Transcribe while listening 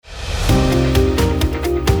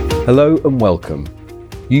Hello and welcome.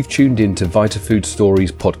 You've tuned in to VitaFood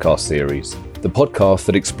Stories podcast series, the podcast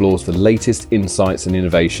that explores the latest insights and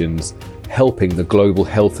innovations helping the global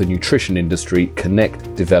health and nutrition industry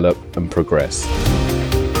connect, develop and progress.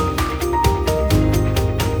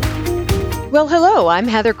 Well, hello, I'm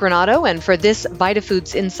Heather Granado, and for this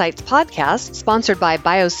VitaFoods Insights podcast, sponsored by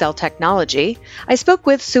BioCell Technology, I spoke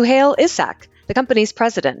with Suhail Ishak, the company's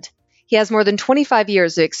president. He has more than 25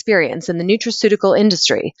 years of experience in the nutraceutical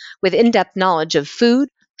industry with in-depth knowledge of food,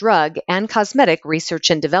 drug, and cosmetic research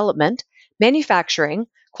and development, manufacturing,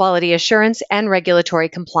 quality assurance, and regulatory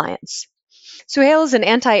compliance. Suhail is an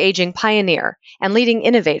anti-aging pioneer and leading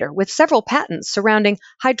innovator with several patents surrounding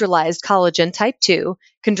hydrolyzed collagen type 2,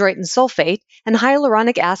 chondroitin sulfate, and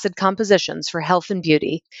hyaluronic acid compositions for health and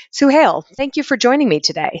beauty. Suhail, thank you for joining me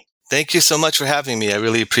today. Thank you so much for having me. I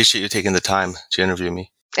really appreciate you taking the time to interview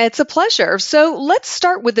me. It's a pleasure. So let's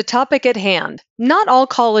start with the topic at hand. Not all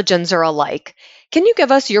collagens are alike. Can you give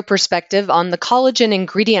us your perspective on the collagen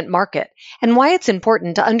ingredient market and why it's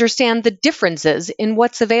important to understand the differences in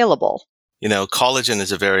what's available? You know, collagen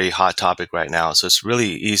is a very hot topic right now, so it's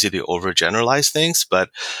really easy to overgeneralize things. But,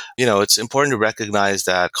 it's important to recognize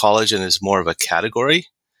that collagen is more of a category,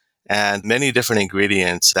 and many different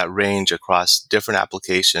ingredients that range across different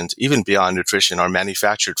applications, even beyond nutrition, are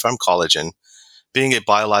manufactured from collagen, being a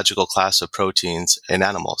biological class of proteins in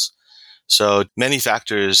animals. So many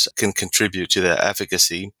factors can contribute to the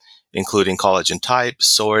efficacy, including collagen type,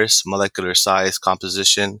 source, molecular size,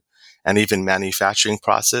 composition, and even manufacturing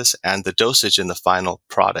process and the dosage in the final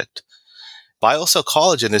product. BioCell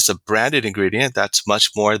collagen is a branded ingredient that's much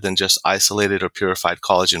more than just isolated or purified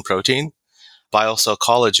collagen protein. BioCell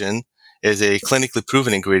collagen is a clinically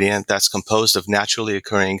proven ingredient that's composed of naturally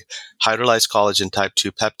occurring hydrolyzed collagen type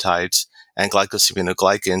 2 peptides and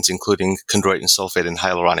glycosaminoglycans, including chondroitin sulfate and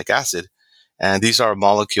hyaluronic acid. And these are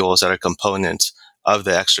molecules that are components of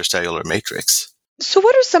the extracellular matrix. So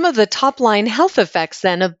what are some of the top-line health effects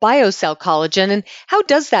then of BioCell collagen, and how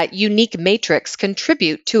does that unique matrix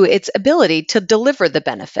contribute to its ability to deliver the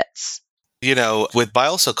benefits? With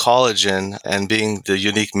BioCell collagen and being the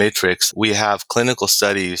unique matrix, we have clinical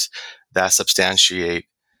studies that substantiate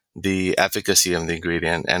the efficacy of the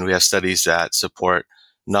ingredient, and we have studies that support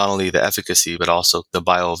not only the efficacy, but also the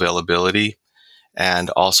bioavailability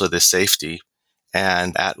and also the safety.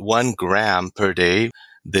 And at 1 gram per day,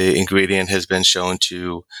 the ingredient has been shown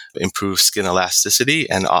to improve skin elasticity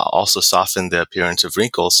and also soften the appearance of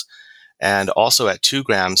wrinkles. And also at 2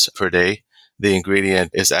 grams per day, the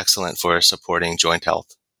ingredient is excellent for supporting joint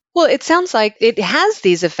health. Well, it sounds like it has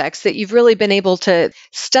these effects that you've really been able to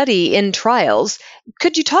study in trials.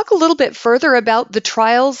 Could you talk a little bit further about the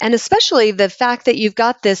trials and especially the fact that you've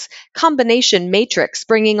got this combination matrix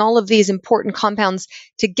bringing all of these important compounds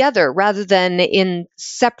together rather than in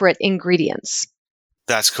separate ingredients?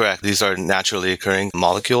 That's correct. These are naturally occurring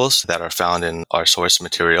molecules that are found in our source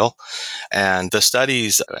material. And the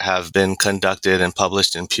studies have been conducted and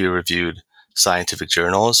published in peer-reviewed scientific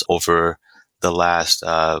journals over the last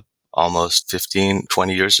almost 15,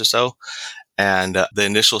 20 years or so. And the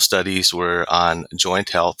initial studies were on joint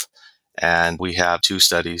health. And we have 2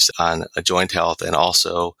 studies on joint health and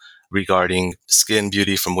also regarding skin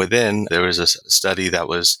beauty from within. There was a study that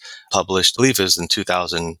was published, I believe it was in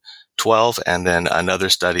 2012, and then another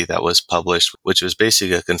study that was published, which was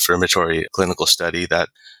basically a confirmatory clinical study that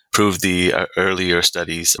proved the earlier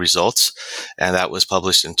studies results. And that was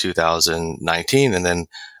published in 2019. And then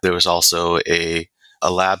there was also a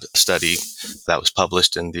lab study that was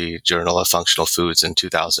published in the Journal of Functional Foods in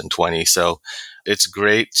 2020. So it's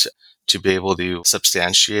great to be able to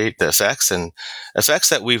substantiate the effects and effects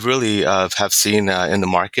that we really have seen in the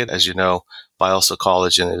market. As you know, BioCell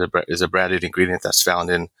collagen is a branded ingredient that's found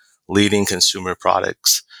in leading consumer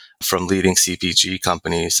products from leading CPG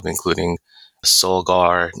companies, including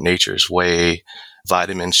Solgar, Nature's Way,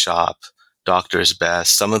 Vitamin Shop, Doctor's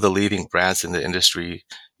Best. Some of the leading brands in the industry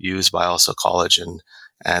use BioCell collagen,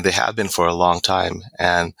 and they have been for a long time.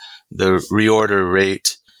 And the reorder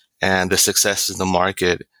rate and the success in the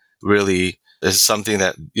market really is something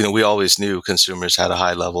that, we always knew consumers had a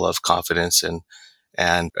high level of confidence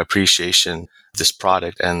and appreciation of this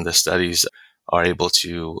product, and the studies are able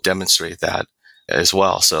to demonstrate that as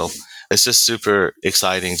well. So it's just super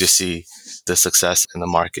exciting to see the success in the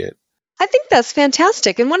market. I think that's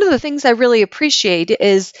fantastic. And one of the things I really appreciate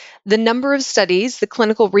is the number of studies, the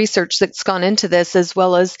clinical research that's gone into this, as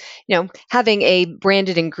well as, having a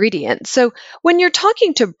branded ingredient. So when you're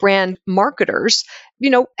talking to brand marketers,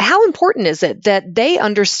 how important is it that they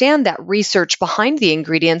understand that research behind the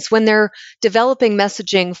ingredients when they're developing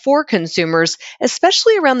messaging for consumers,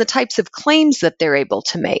 especially around the types of claims that they're able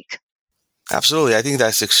to make? Absolutely. I think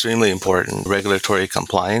that's extremely important. Regulatory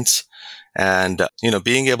compliance and,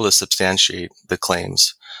 being able to substantiate the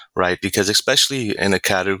claims, right? Because especially in a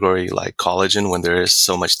category like collagen, when there is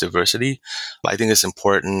so much diversity, I think it's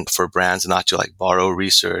important for brands not to like borrow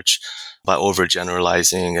research by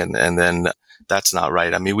overgeneralizing and then that's not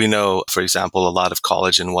right. I mean, we know, for example, a lot of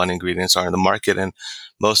collagen 1 ingredients are in the market and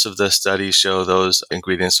most of the studies show those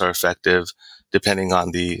ingredients are effective depending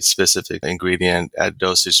on the specific ingredient at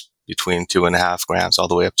dosage between 2.5 grams all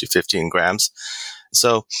the way up to 15 grams.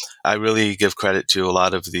 So I really give credit to a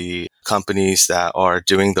lot of the companies that are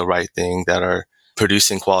doing the right thing, that are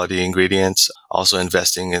producing quality ingredients, also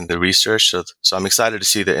investing in the research. So I'm excited to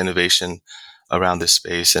see the innovation around this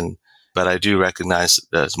space. But I do recognize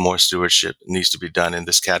that more stewardship needs to be done in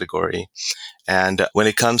this category. And when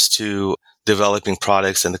it comes to developing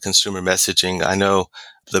products and the consumer messaging, I know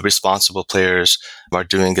the responsible players are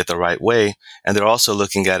doing it the right way. And they're also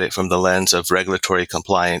looking at it from the lens of regulatory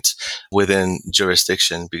compliance within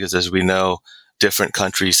jurisdiction, because as we know, different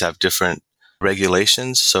countries have different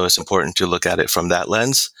regulations. So it's important to look at it from that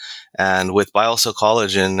lens. And with BioCell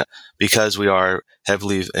Collagen, because we are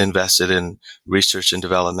heavily invested in research and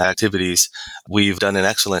development activities, we've done an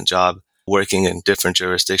excellent job working in different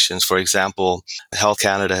jurisdictions. For example, Health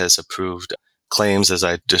Canada has approved claims, as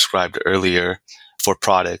I described earlier, for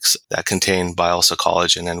products that contain BioCell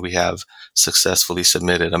Collagen, and we have successfully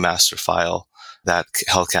submitted a master file that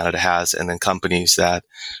Health Canada has, and then companies that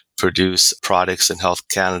produce products in Health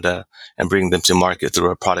Canada and bring them to market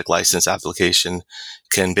through a product license application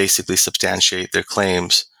can basically substantiate their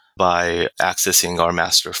claims by accessing our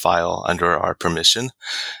master file under our permission.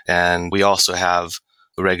 And we also have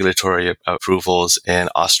regulatory approvals in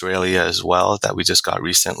Australia as well that we just got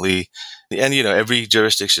recently. And, every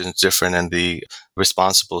jurisdiction is different, and the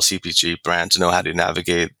responsible CPG brands know how to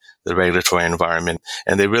navigate the regulatory environment.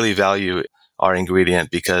 And they really value our ingredient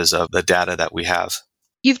because of the data that we have.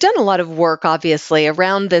 You've done a lot of work, obviously,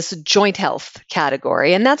 around this joint health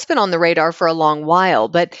category, and that's been on the radar for a long while.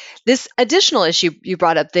 But this additional issue you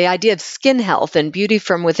brought up, the idea of skin health and beauty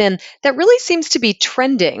from within, that really seems to be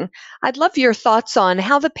trending. I'd love your thoughts on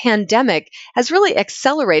how the pandemic has really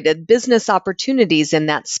accelerated business opportunities in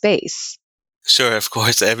that space. Sure, of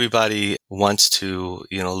course, everybody wants to,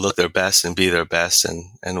 look their best and be their best.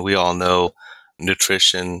 And we all know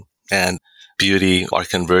nutrition and beauty are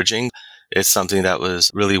converging. It's something that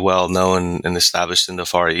was really well known and established in the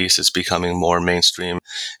Far East. It's becoming more mainstream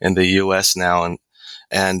in the US now.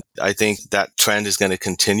 And I think that trend is going to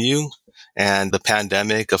continue. And the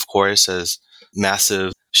pandemic, of course, has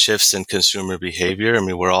massive shifts in consumer behavior. I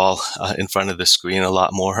mean, we're all in front of the screen a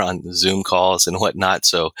lot more on Zoom calls and whatnot.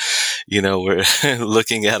 So, we're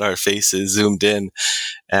looking at our faces zoomed in.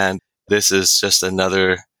 And this is just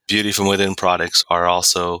another beauty from within products are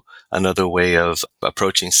also another way of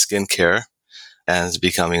approaching skincare, and it's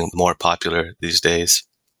becoming more popular these days.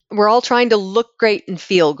 We're all trying to look great and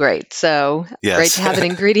feel great. So Yes. great to have an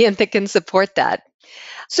ingredient that can support that.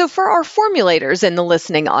 So for our formulators in the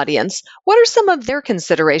listening audience, what are some of their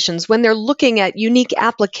considerations when they're looking at unique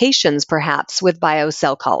applications, perhaps, with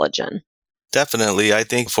BioCell Collagen? Definitely. I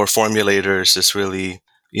think for formulators, it's really,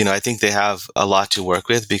 I think they have a lot to work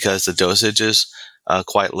with because the dosage is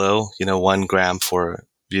quite low. 1 gram for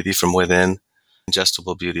beauty from within.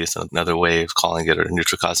 Ingestible beauty is another way of calling it, or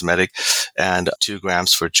nutricosmetic, and 2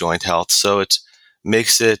 grams for joint health. So it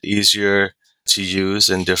makes it easier to use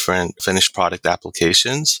in different finished product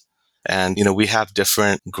applications. And, we have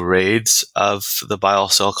different grades of the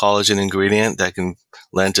BioCell Collagen ingredient that can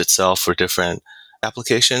lend itself for different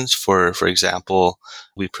applications. For example,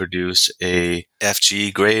 we produce a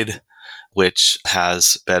FG grade, which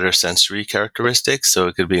has better sensory characteristics. So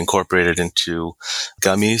it could be incorporated into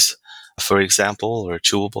gummies, for example, or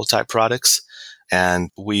chewable type products. And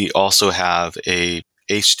we also have a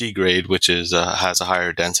HD grade, which is has a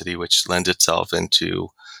higher density, which lends itself into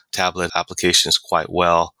tablet applications quite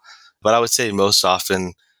well. But I would say most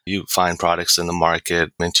often you find products in the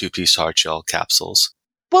market in 2-piece hard shell capsules.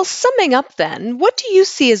 Well, summing up then, what do you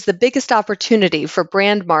see as the biggest opportunity for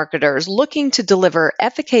brand marketers looking to deliver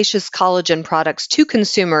efficacious collagen products to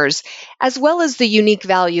consumers, as well as the unique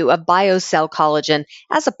value of BioCell Collagen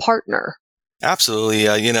as a partner? Absolutely.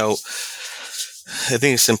 I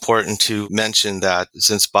think it's important to mention that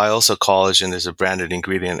since Biocell collagen is a branded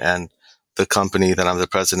ingredient and the company that I'm the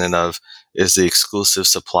president of is the exclusive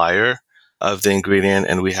supplier of the ingredient,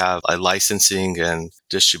 and we have a licensing and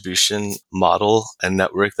distribution model and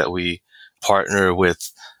network that we partner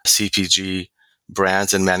with CPG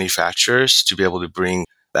brands and manufacturers to be able to bring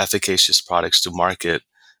efficacious products to market.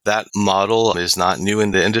 That model is not new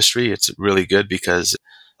in the industry. It's really good because it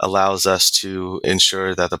allows us to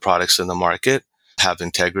ensure that the products in the market have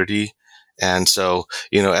integrity. And so,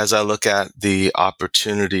 as I look at the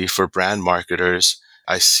opportunity for brand marketers,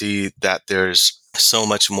 I see that there's so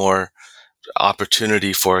much more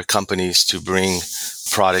opportunity for companies to bring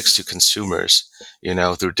products to consumers,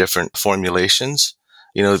 through different formulations.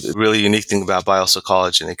 The really unique thing about Biocell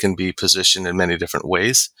collagen, it can be positioned in many different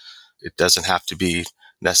ways. It doesn't have to be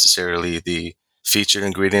necessarily the featured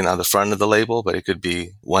ingredient on the front of the label, but it could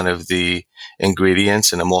be one of the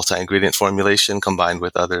ingredients in a multi-ingredient formulation combined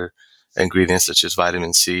with other ingredients such as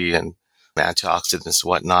vitamin C and antioxidants and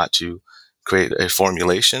whatnot to create a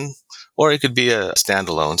formulation. Or it could be a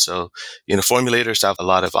standalone. So, formulators have a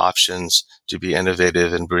lot of options to be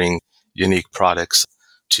innovative and bring unique products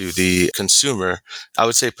to the consumer. I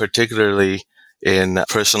would say particularly in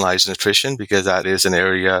personalized nutrition, because that is an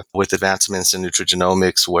area with advancements in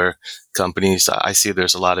nutrigenomics where companies, I see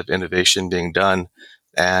there's a lot of innovation being done.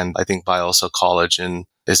 And I think Biocell collagen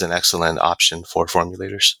is an excellent option for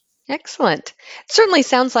formulators. Excellent. It certainly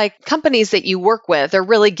sounds like companies that you work with are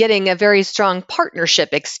really getting a very strong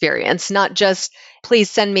partnership experience, not just please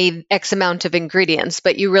send me X amount of ingredients,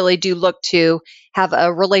 but you really do look to have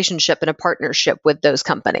a relationship and a partnership with those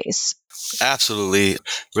companies. Absolutely.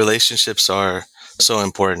 Relationships are so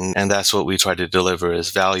important, and that's what we try to deliver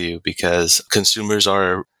as value, because consumers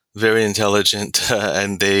are very intelligent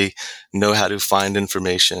and they know how to find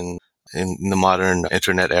information in the modern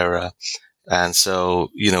internet era. And so,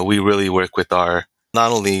 we really work with not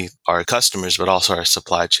only our customers, but also our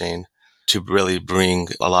supply chain to really bring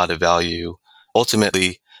a lot of value,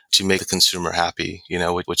 ultimately to make the consumer happy,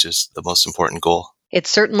 which is the most important goal. It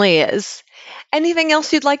certainly is. Anything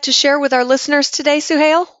else you'd like to share with our listeners today,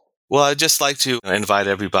 Suhail? Well, I'd just like to invite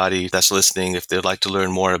everybody that's listening, if they'd like to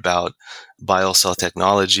learn more about Biocell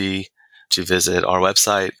technology, to visit our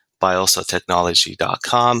website,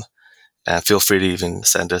 biocelltechnology.com. And feel free to even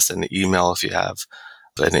send us an email if you have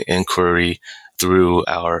an inquiry through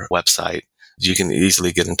our website. You can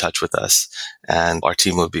easily get in touch with us, and our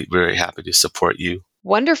team will be very happy to support you.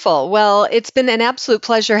 Wonderful. Well, it's been an absolute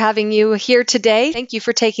pleasure having you here today. Thank you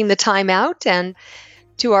for taking the time out. And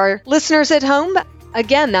to our listeners at home,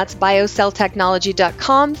 again, that's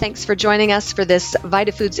biocelltechnology.com. Thanks for joining us for this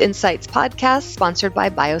VitaFoods Insights podcast sponsored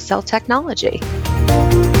by Biocell Technology.